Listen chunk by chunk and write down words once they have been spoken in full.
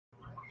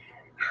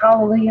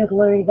Hallelujah,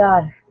 glory to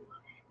God.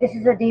 This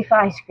is a day for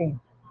ice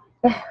cream.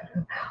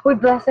 We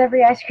bless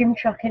every ice cream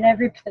truck in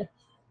every place.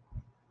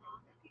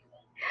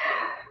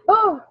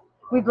 Oh,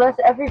 we bless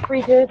every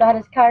freezer that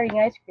is carrying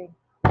ice cream.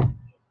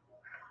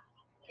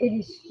 It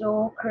is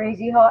so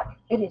crazy hot.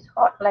 It is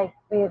hot. Like,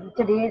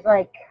 today is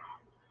like,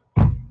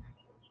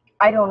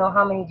 I don't know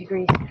how many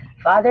degrees.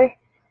 Father,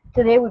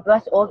 today we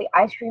bless all the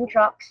ice cream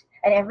trucks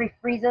and every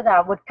freezer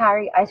that would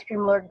carry ice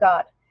cream, Lord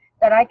God.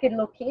 That I could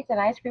locate an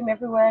ice cream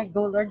everywhere I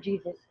go, Lord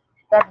Jesus.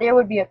 That there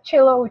would be a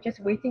chiller just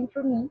waiting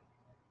for me.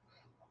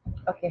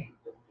 Okay,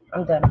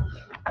 I'm done.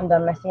 I'm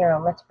done messing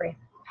around. Let's pray.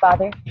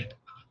 Father,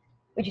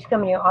 we just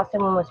come in your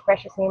awesome and most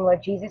precious name,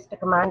 Lord Jesus, to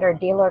command our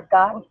day, Lord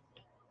God.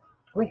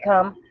 We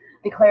come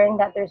declaring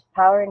that there's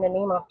power in the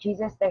name of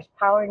Jesus. There's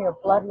power in your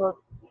blood,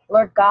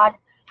 Lord God.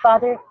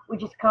 Father, we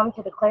just come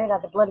to declare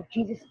that the blood of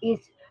Jesus is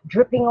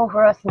dripping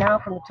over us now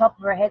from the top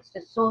of our heads to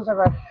the soles of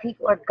our feet,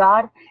 Lord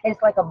God. It is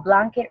like a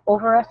blanket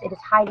over us. It is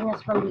hiding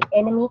us from the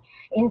enemy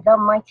in the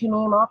mighty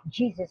name of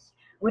Jesus.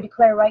 We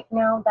declare right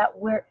now that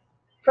we're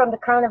from the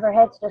crown of our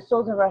heads to the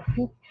soles of our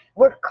feet,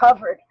 we're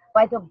covered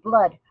by the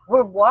blood.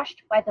 We're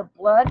washed by the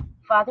blood.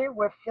 Father,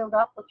 we're filled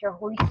up with your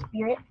Holy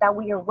Spirit, that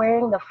we are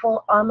wearing the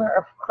full armor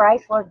of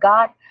Christ, Lord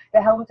God,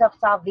 the helmet of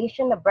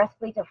salvation, the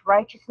breastplate of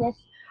righteousness.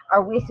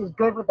 Our waist is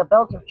girded with the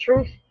belt of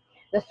truth,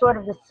 the sword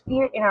of the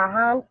Spirit in our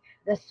hand,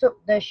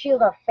 the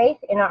shield of faith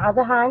in our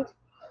other hand,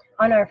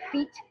 on our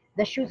feet,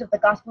 the shoes of the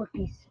gospel of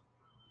peace.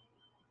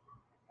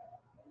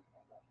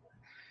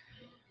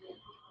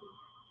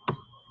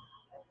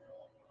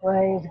 What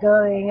is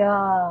going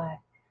on?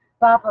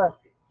 Papa,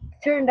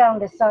 turn down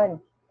the sun.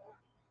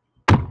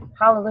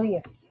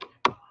 Hallelujah.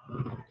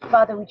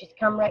 Father, we just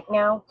come right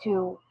now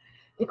to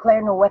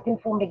declare no weapon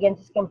formed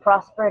against us can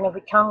prosper, and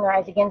every tongue that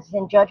rises against us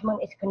in judgment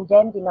is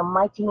condemned in the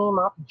mighty name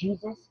of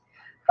Jesus.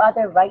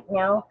 Father, right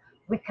now,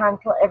 we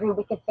cancel every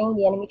wicked thing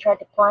the enemy tried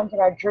to plant in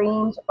our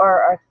dreams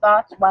or our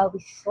thoughts while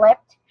we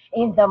slept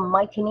in the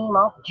mighty name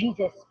of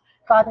Jesus.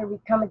 Father, we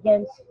come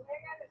against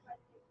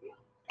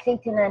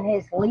Satan and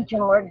his legion,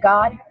 Lord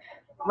God.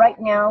 Right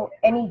now,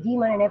 any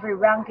demon in every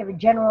rank, every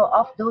general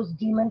of those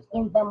demons,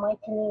 in the mighty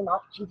name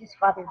of Jesus,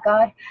 Father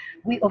God,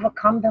 we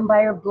overcome them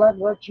by your blood,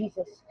 Lord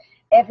Jesus.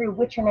 Every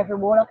witch and every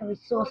warlock, every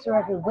sorcerer,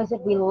 every wizard,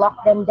 we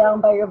lock them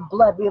down by your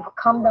blood. We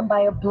overcome them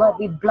by your blood.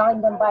 We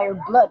blind them by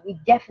your blood. We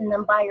deafen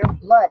them by your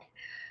blood.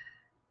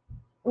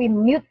 We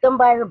mute them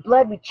by your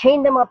blood. We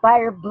chain them up by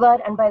your blood.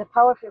 And by the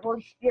power of your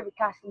Holy Spirit, we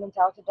cast them into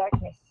outer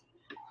darkness.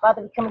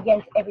 Father, we come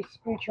against every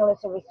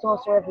spiritualist, every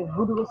sorcerer, every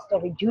voodooist,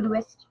 every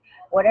judoist,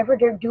 whatever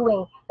they're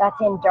doing that's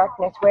in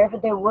darkness, wherever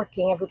they're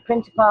working, every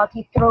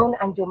principality, throne,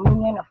 and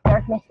dominion of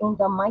darkness, in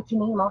the mighty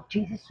name of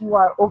Jesus, you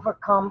are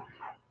overcome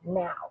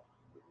now.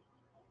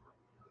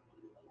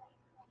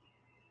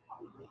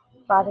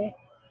 Father,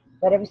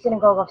 let every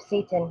synagogue of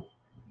Satan,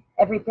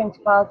 every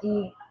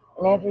principality,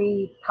 and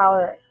every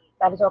power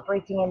that is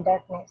operating in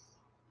darkness,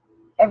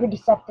 every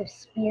deceptive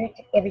spirit,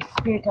 every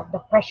spirit of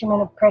depression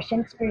and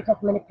oppression, spirit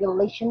of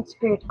manipulation,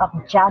 spirit of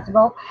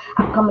Jezebel,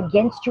 I come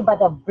against you with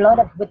the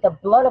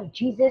blood of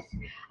Jesus.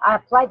 I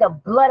apply the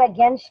blood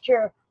against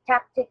your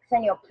tactics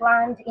and your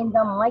plans in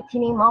the mighty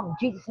name of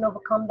Jesus and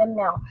overcome them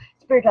now.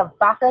 Spirit of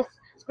Bacchus,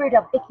 spirit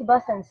of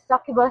Incubus and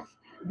Succubus,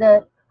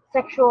 the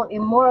sexual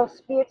immoral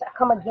spirits, I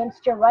come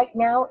against you right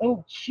now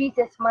in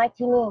Jesus'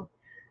 mighty name.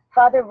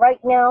 Father, right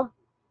now,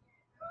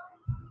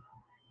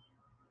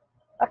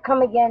 I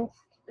come against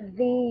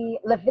the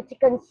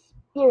Levitican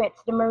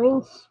spirits, the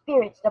marine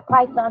spirits, the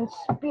python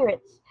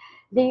spirits,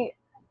 the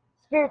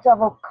spirits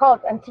of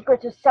occult and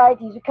secret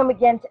societies. We come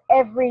against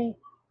every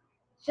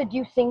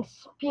seducing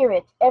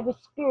spirit, every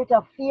spirit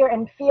of fear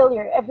and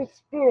failure, every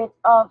spirit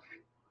of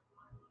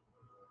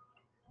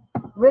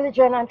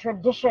religion and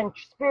tradition,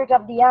 spirit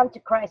of the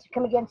Antichrist. We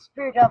come against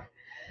spirit of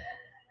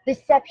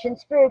deception,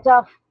 spirit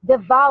of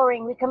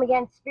devouring. We come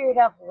against spirit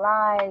of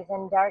lies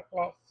and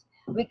darkness.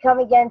 We come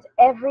against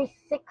every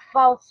sick,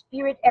 foul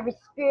spirit, every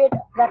spirit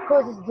that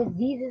causes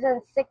diseases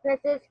and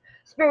sicknesses,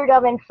 spirit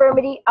of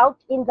infirmity, out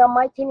in the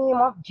mighty name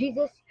of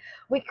Jesus.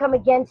 We come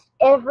against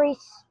every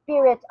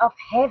spirit of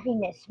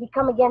heaviness. We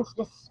come against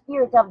the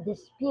spirit of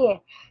despair,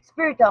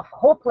 spirit of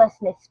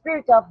hopelessness,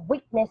 spirit of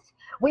weakness.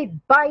 We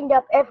bind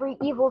up every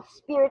evil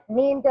spirit,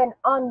 named and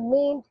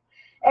unnamed,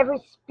 every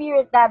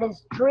spirit that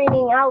is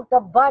draining out the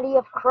body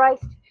of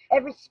Christ,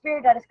 every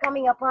spirit that is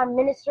coming upon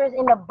ministers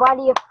in the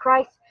body of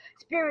Christ,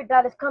 spirit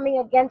that is coming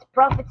against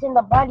prophets in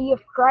the body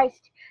of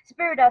Christ,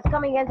 spirit that is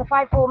coming against the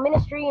fivefold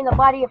ministry in the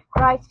body of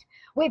Christ.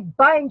 We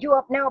bind you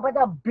up now by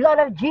the blood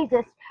of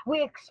Jesus.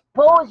 We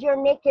expose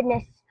your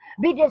nakedness.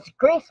 Be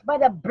disgraced by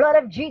the blood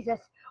of Jesus.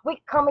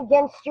 We come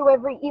against you,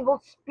 every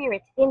evil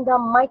spirit, in the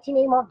mighty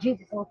name of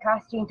Jesus, and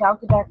cast you into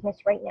outer darkness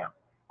right now.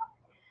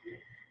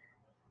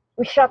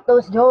 We shut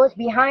those doors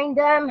behind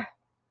them,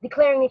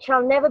 declaring it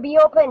shall never be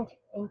opened,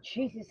 in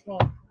Jesus'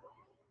 name.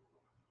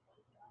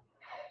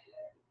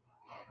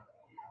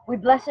 We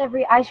bless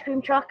every ice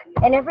cream truck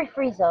and every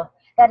freezer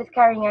that is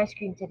carrying ice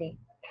cream today.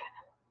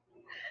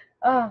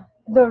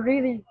 No,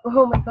 really,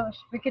 oh my gosh,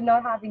 we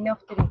cannot have enough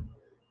today.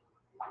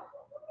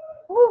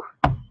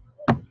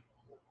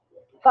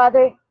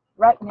 Father,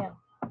 right now,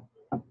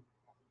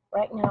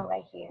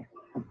 right here,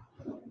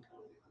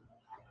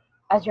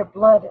 as your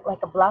blood like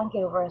a blanket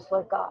over us,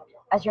 Lord God,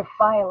 as your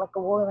fire like a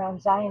wall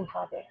around Zion,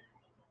 Father,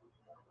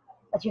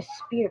 as your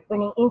spirit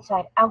burning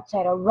inside,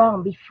 outside,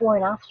 around, before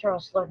and after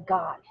us, Lord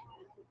God,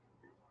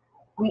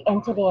 we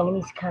enter the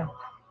enemy's camp.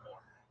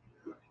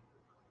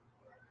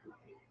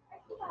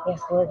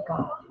 Yes, Lord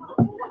God.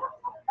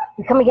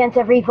 We come against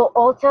every evil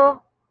altar,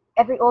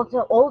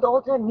 old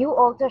altar, new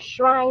altar,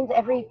 shrines,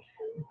 every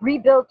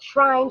rebuilt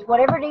shrines,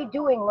 whatever they're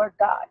doing, Lord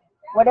God,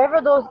 whatever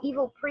those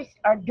evil priests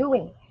are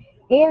doing,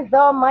 in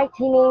the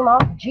mighty name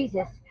of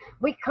Jesus,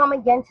 we come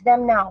against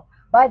them now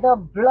by the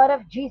blood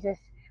of Jesus,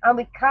 and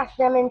we cast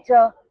them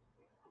into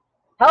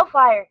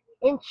hellfire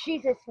in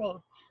Jesus' name.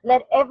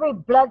 Let every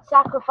blood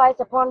sacrifice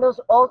upon those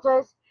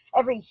altars,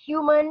 every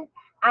human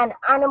and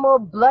animal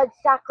blood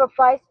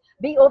sacrifice,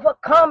 be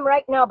overcome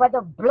right now by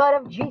the blood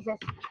of Jesus.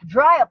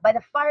 Dry up by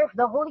the fire of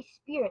the Holy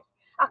Spirit.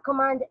 I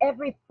command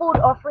every food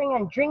offering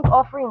and drink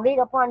offering laid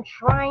upon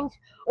shrines,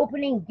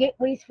 opening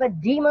gateways for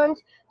demons,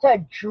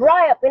 to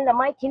dry up in the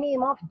mighty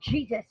name of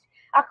Jesus.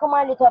 I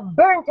command it to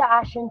burn to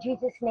ash in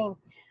Jesus' name.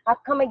 I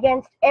come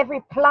against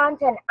every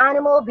plant and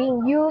animal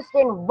being used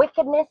in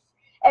wickedness,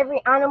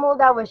 every animal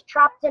that was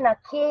trapped in a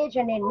cage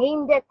and they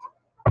named it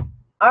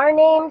our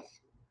names.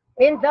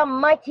 In the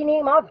mighty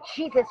name of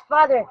Jesus,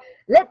 Father,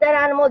 let that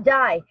animal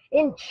die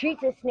in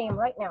Jesus' name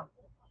right now.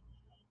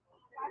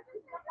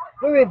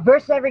 We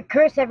reverse every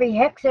curse, every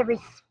hex, every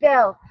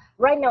spell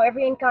right now,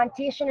 every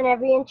incantation and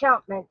every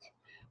enchantment.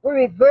 We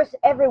reverse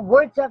every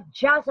words of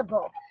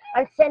Jezebel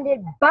and send it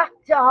back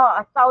to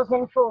her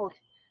 1,000-fold.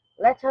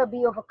 Let her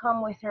be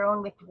overcome with her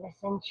own wickedness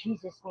in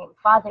Jesus' name.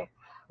 Father,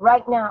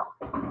 right now,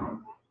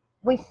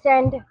 we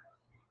send,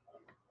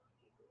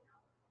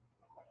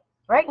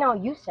 right now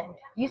you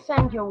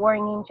send your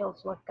warring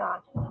angels, Lord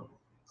God.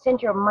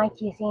 Send your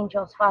mightiest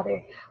angels,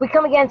 Father. We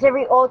come against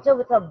every altar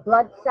with a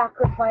blood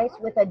sacrifice,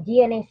 with a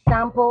DNA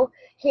sample,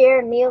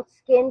 hair, nails,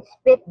 skin,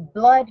 spit,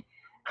 blood,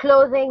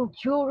 clothing,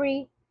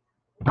 jewelry,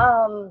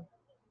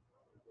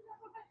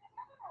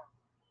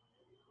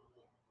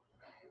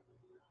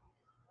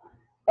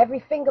 every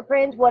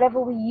fingerprint, whatever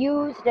we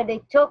used that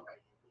they took,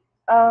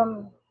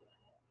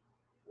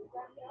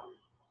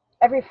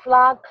 every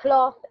flag,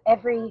 cloth,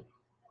 every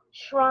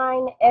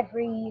shrine,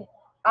 every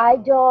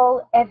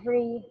idol,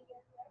 every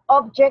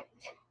object,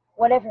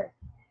 whatever.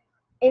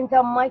 In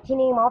the mighty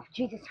name of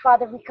Jesus,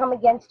 Father, we come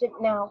against it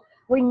now.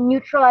 We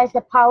neutralize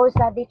the powers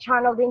that they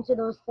channeled into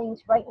those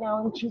things right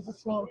now in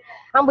Jesus' name.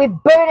 And we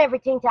burn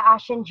everything to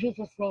ash in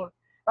Jesus' name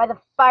by the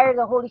fire of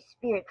the Holy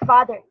Spirit.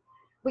 Father,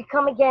 we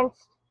come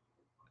against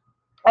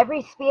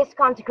every space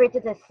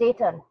consecrated to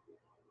Satan.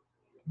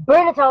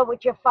 Burn it out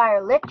with your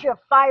fire. Let your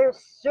fire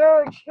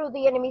surge through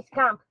the enemy's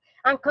camp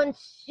and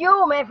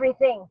consume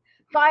everything.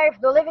 Fire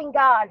of the living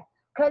God,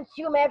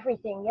 consume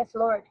everything. Yes,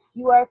 Lord,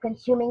 you are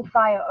consuming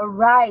fire.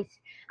 Arise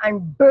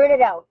and burn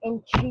it out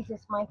in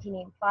Jesus' mighty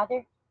name.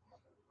 Father,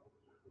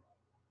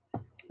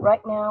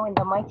 right now, in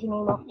the mighty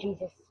name of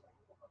Jesus,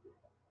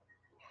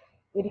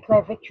 we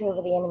declare victory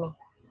over the enemy.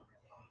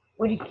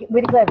 We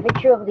declare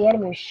victory over the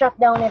enemy. We shut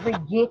down every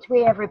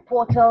gateway, every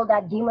portal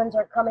that demons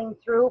are coming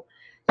through,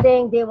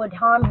 saying they would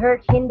harm,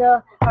 hurt,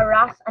 hinder,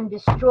 harass, and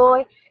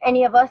destroy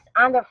any of us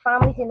and our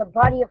families in the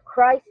body of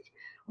Christ.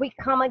 We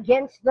come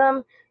against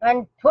them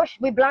and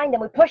we blind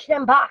them. We push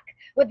them back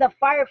with the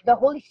fire of the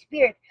Holy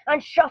Spirit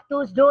and shut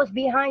those doors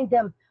behind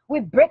them. We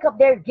break up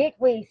their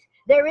gateways.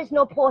 There is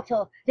no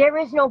portal. There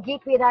is no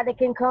gateway that they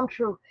can come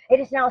through. It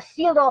is now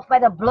sealed off by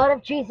the blood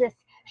of Jesus,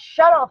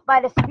 shut off by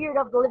the Spirit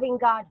of the living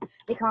God.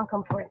 They can't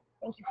come for it.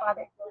 Thank you,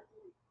 Father.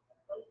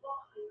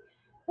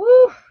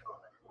 Woo!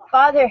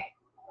 Father,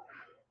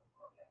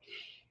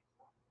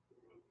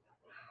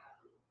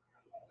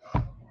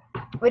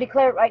 we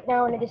declare it right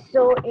now, and it is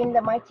so in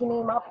the mighty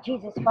name of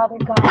Jesus, Father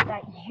God,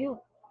 that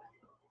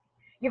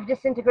you've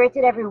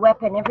disintegrated every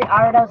weapon, every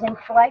arrow that was in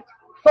flight.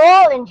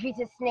 Fall in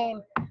Jesus'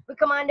 name. We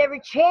command every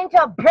chain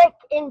to break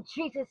in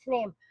Jesus'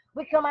 name.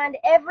 We command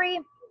every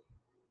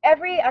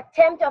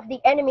attempt of the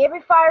enemy,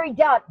 every fiery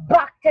dart,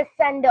 back to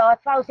sender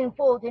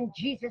 1,000-fold in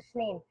Jesus'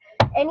 name.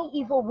 Any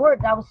evil word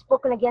that was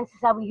spoken against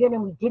us that we heard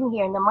and we didn't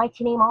hear, in the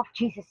mighty name of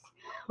Jesus,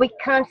 we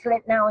cancel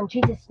it now in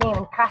Jesus' name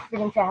and cast it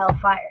into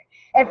hellfire.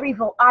 Every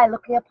evil eye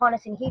looking upon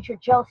us in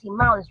hatred, jealousy,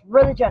 malice,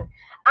 religion,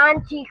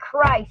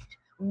 antichrist,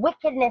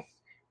 wickedness,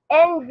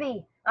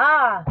 envy,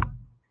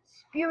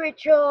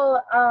 spiritual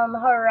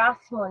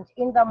harassment,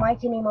 in the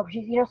mighty name of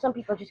Jesus. You know, some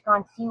people just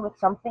can't see with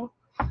something.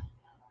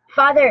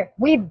 Father,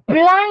 we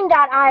blind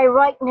that eye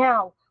right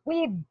now.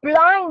 We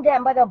blind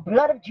them by the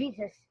blood of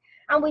Jesus.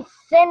 And we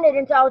send it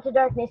into outer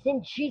darkness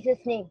in Jesus'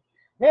 name.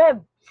 Let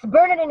it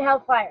burn it in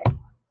hellfire.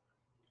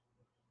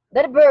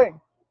 Let it burn.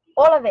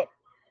 All of it.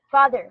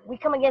 Father, we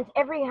come against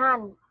every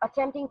hand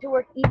attempting to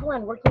work evil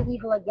and working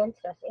evil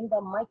against us in the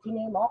mighty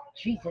name of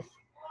Jesus.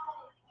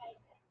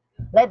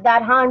 Let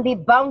that hand be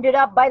bounded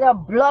up by the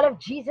blood of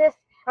Jesus,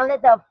 and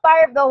let the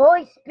fire of the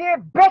Holy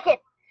Spirit break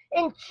it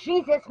in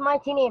Jesus'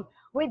 mighty name.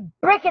 We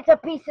break it to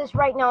pieces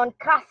right now and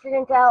cast it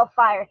into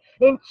hellfire.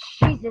 In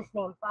Jesus'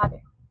 name,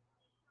 Father.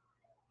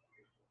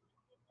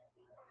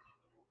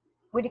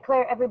 We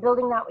declare every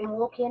building that we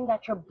walk in,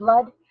 that your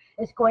blood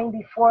is going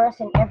before us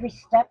in every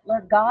step,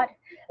 Lord God,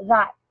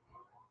 that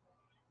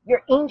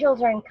your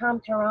angels are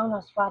encamped around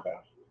us, Father.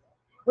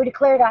 We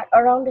declare that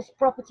around this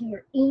property,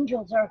 your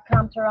angels are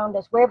camped around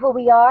us. Wherever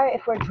we are,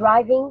 if we're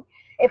driving,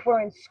 if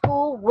we're in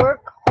school,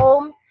 work,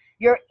 home,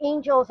 your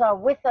angels are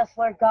with us,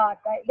 Lord God.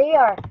 That they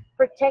are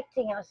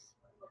protecting us.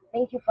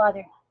 Thank you,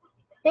 Father.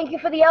 Thank you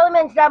for the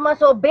elements that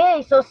must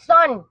obey. So,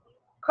 sun,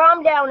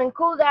 calm down and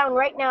cool down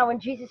right now in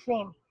Jesus'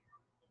 name.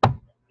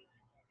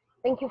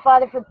 Thank you,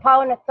 Father, for the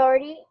power and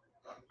authority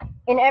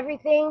in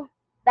everything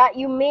that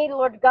you made,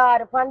 Lord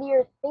God, upon the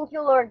earth. Thank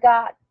you, Lord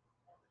God.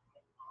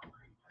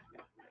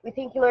 We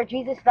thank you, Lord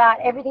Jesus, that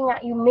everything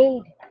that you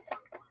made,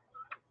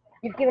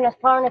 you've given us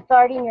power and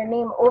authority in your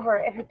name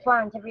over every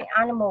plant, every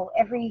animal,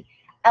 every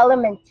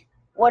element,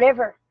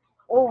 whatever.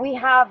 Oh, we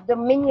have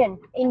dominion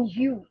in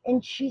you, in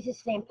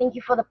Jesus' name. Thank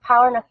you for the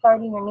power and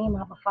authority in your name,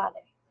 Abba Father.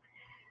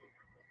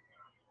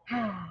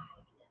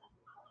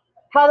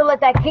 Father, let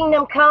thy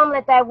kingdom come,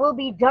 let thy will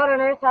be done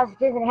on earth as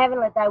it is in heaven,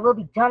 let thy will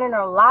be done in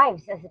our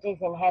lives as it is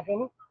in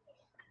heaven.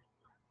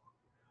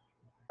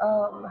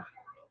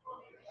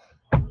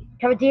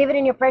 Cover David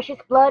in your precious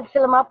blood.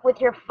 Fill him up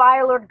with your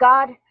fire, Lord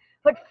God.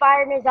 Put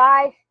fire in his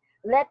eyes.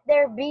 Let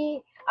there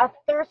be a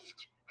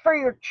thirst for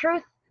your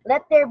truth.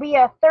 Let there be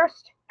a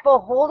thirst for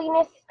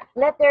holiness.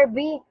 Let there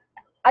be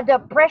a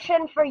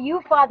depression for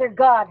you, Father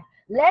God.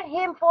 Let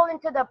him fall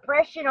into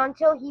depression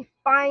until he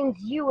finds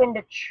you in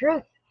the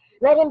truth.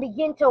 Let him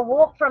begin to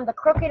walk from the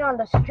crooked on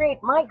the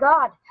straight. My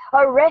God,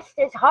 arrest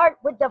his heart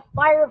with the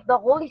fire of the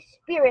Holy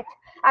Spirit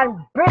and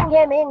bring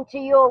him into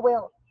your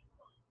will.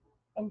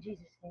 In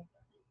Jesus' name.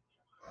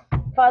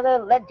 Father,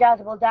 let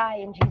Jezebel die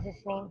in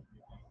Jesus' name.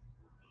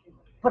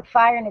 Put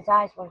fire in his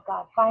eyes, Lord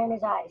God. Fire in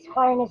his eyes.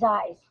 Fire in his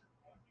eyes.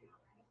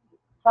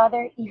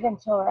 Father, even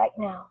so right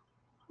now,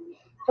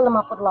 fill him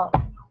up with love.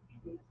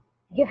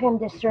 Give him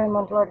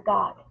discernment, Lord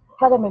God.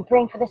 Father, I've been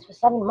praying for this for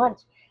 7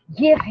 months.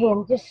 Give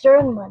him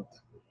discernment.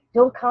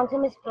 Don't count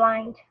him as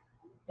blind.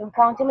 Don't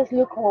count him as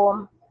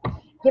lukewarm.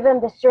 Give him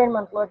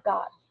discernment, Lord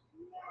God.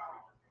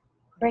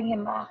 Bring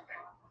him back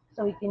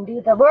so he can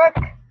do the work.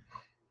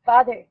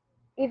 Father,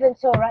 even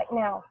so right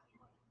now,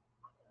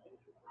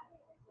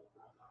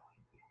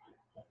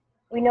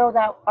 we know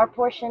that our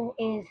portion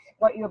is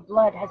what your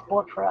blood has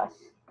bought for us.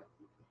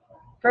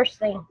 First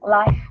thing,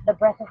 life, the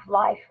breath of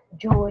life,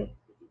 joy.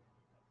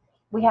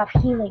 We have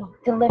healing,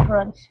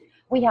 deliverance.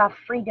 We have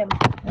freedom.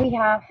 We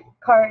have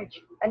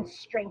courage and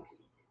strength.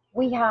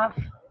 We have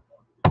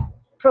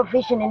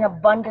provision in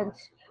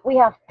abundance. We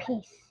have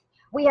peace.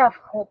 We have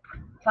hope.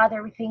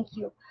 Father, we thank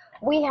you.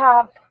 We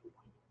have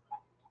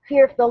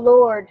fear of the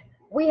Lord.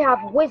 We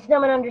have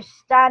wisdom and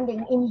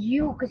understanding in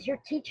you because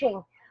you're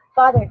teaching.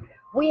 Father,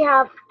 we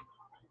have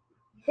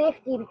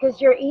safety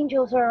because your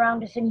angels are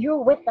around us and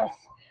you're with us.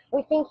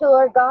 We thank you,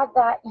 Lord God,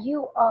 that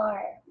you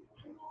are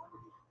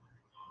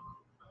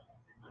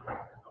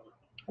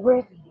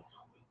worthy.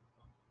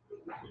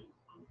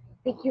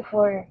 Thank you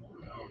for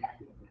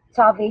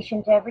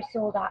salvation to every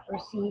soul that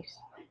receives.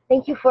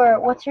 Thank you for,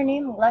 what's her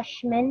name?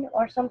 Lushman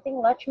or something?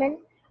 Lushman,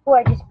 who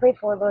I just prayed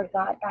for, Lord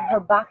God, that her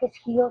back is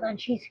healed and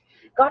she's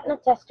gotten a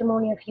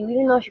testimony of you,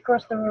 even though she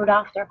crossed the road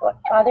after. But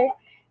Father,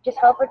 just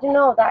help her to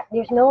know that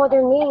there's no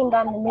other name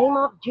than the name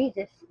of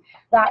Jesus,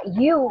 that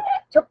you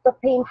took the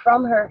pain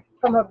from her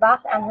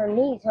back and her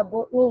knees, her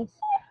both knees.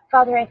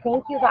 Father, I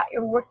thank you that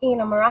you're working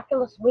in a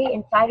miraculous way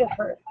inside of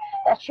her,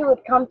 that she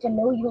would come to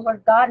know you,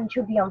 Lord God, and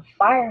she'll be on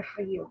fire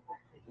for you.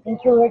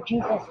 Thank you, Lord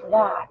Jesus, for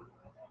that.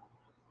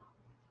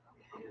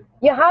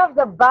 You have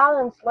the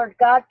balance, Lord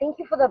God. Thank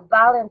you for the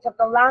balance of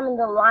the lamb and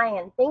the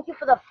lion. Thank you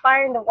for the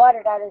fire and the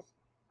water that is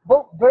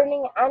both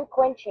burning and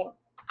quenching.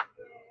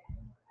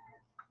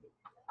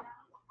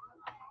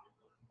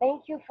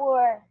 Thank you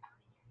for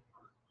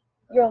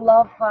your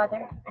love,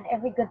 Father, and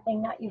every good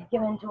thing that you've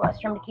given to us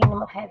from the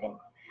kingdom of heaven.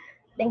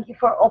 Thank you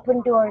for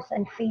open doors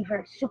and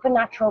favor,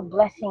 supernatural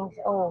blessings.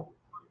 Oh,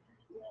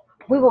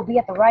 we will be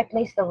at the right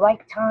place, the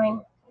right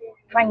time.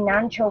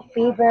 Financial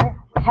favor,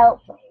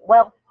 health,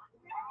 wealth,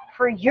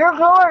 for your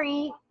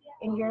glory,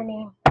 in your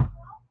name.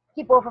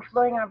 Keep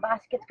overflowing our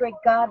baskets, great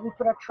God. We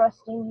put our trust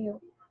in you.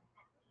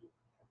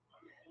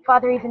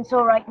 Father, even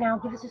so right now,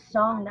 give us a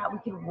song that we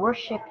could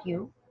worship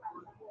you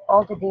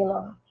all the day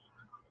long.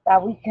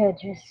 That we could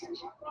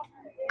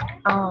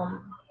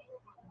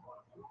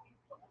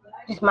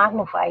just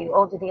magnify you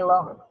all the day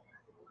long.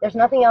 There's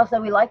nothing else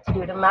that we like to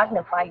do to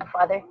magnify you,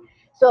 Father.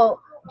 So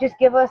just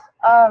give us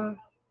a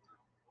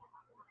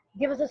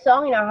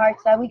song in our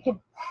hearts that we could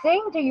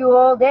sing to you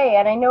all day.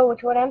 And I know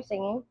which one I'm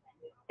singing.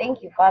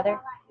 Thank you, Father.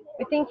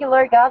 We thank you,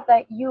 Lord God,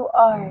 that you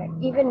are,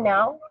 even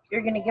now,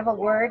 you're going to give a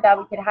word that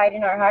we could hide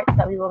in our hearts,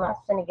 that we will not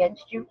sin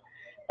against you.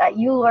 That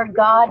you, Lord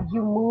God,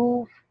 you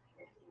move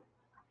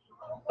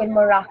in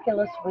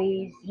miraculous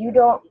ways.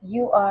 You're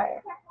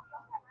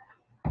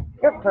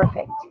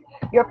perfect.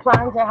 Your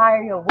plans are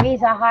higher, your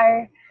ways are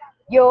higher.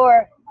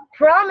 Your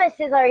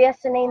Promises are yes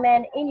and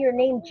amen in your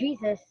name,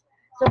 Jesus.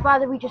 So,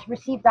 Father, we just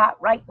receive that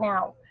right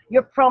now.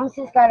 Your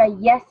promises that are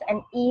yes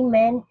and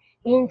amen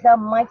in the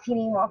mighty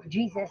name of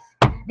Jesus.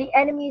 The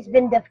enemy has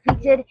been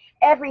defeated.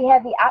 Every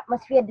heavy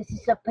atmosphere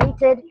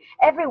dissipated.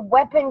 Every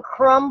weapon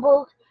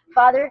crumbled.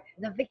 Father,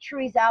 the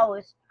victory is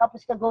ours. Help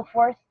us to go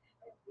forth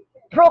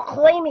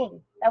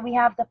proclaiming that we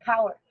have the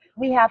power.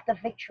 We have the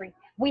victory.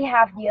 We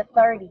have the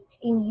authority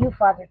in you,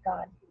 Father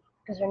God.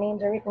 Because our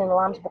names are written in the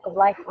Lamb's Book of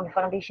Life from the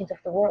foundations of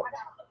the world.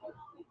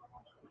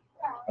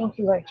 Thank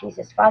you, Lord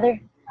Jesus. Father,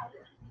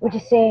 we're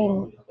just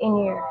saying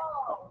in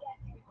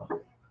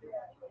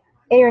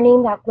your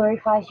name that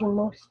glorifies you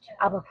most,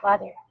 Abba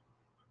Father.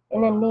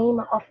 In the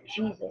name of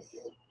Jesus.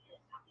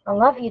 I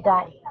love you,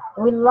 Daddy.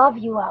 We love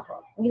you, Abba.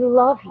 We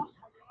love you.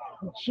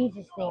 In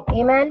Jesus' name.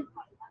 Amen.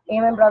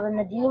 Amen, Brother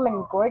Nadim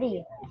and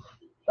Gordy.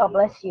 God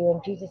bless you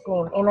in Jesus'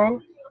 name.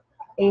 Amen.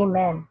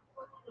 Amen.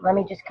 Let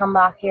me just come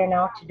back here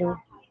now to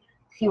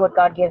see what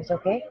God gives,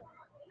 okay?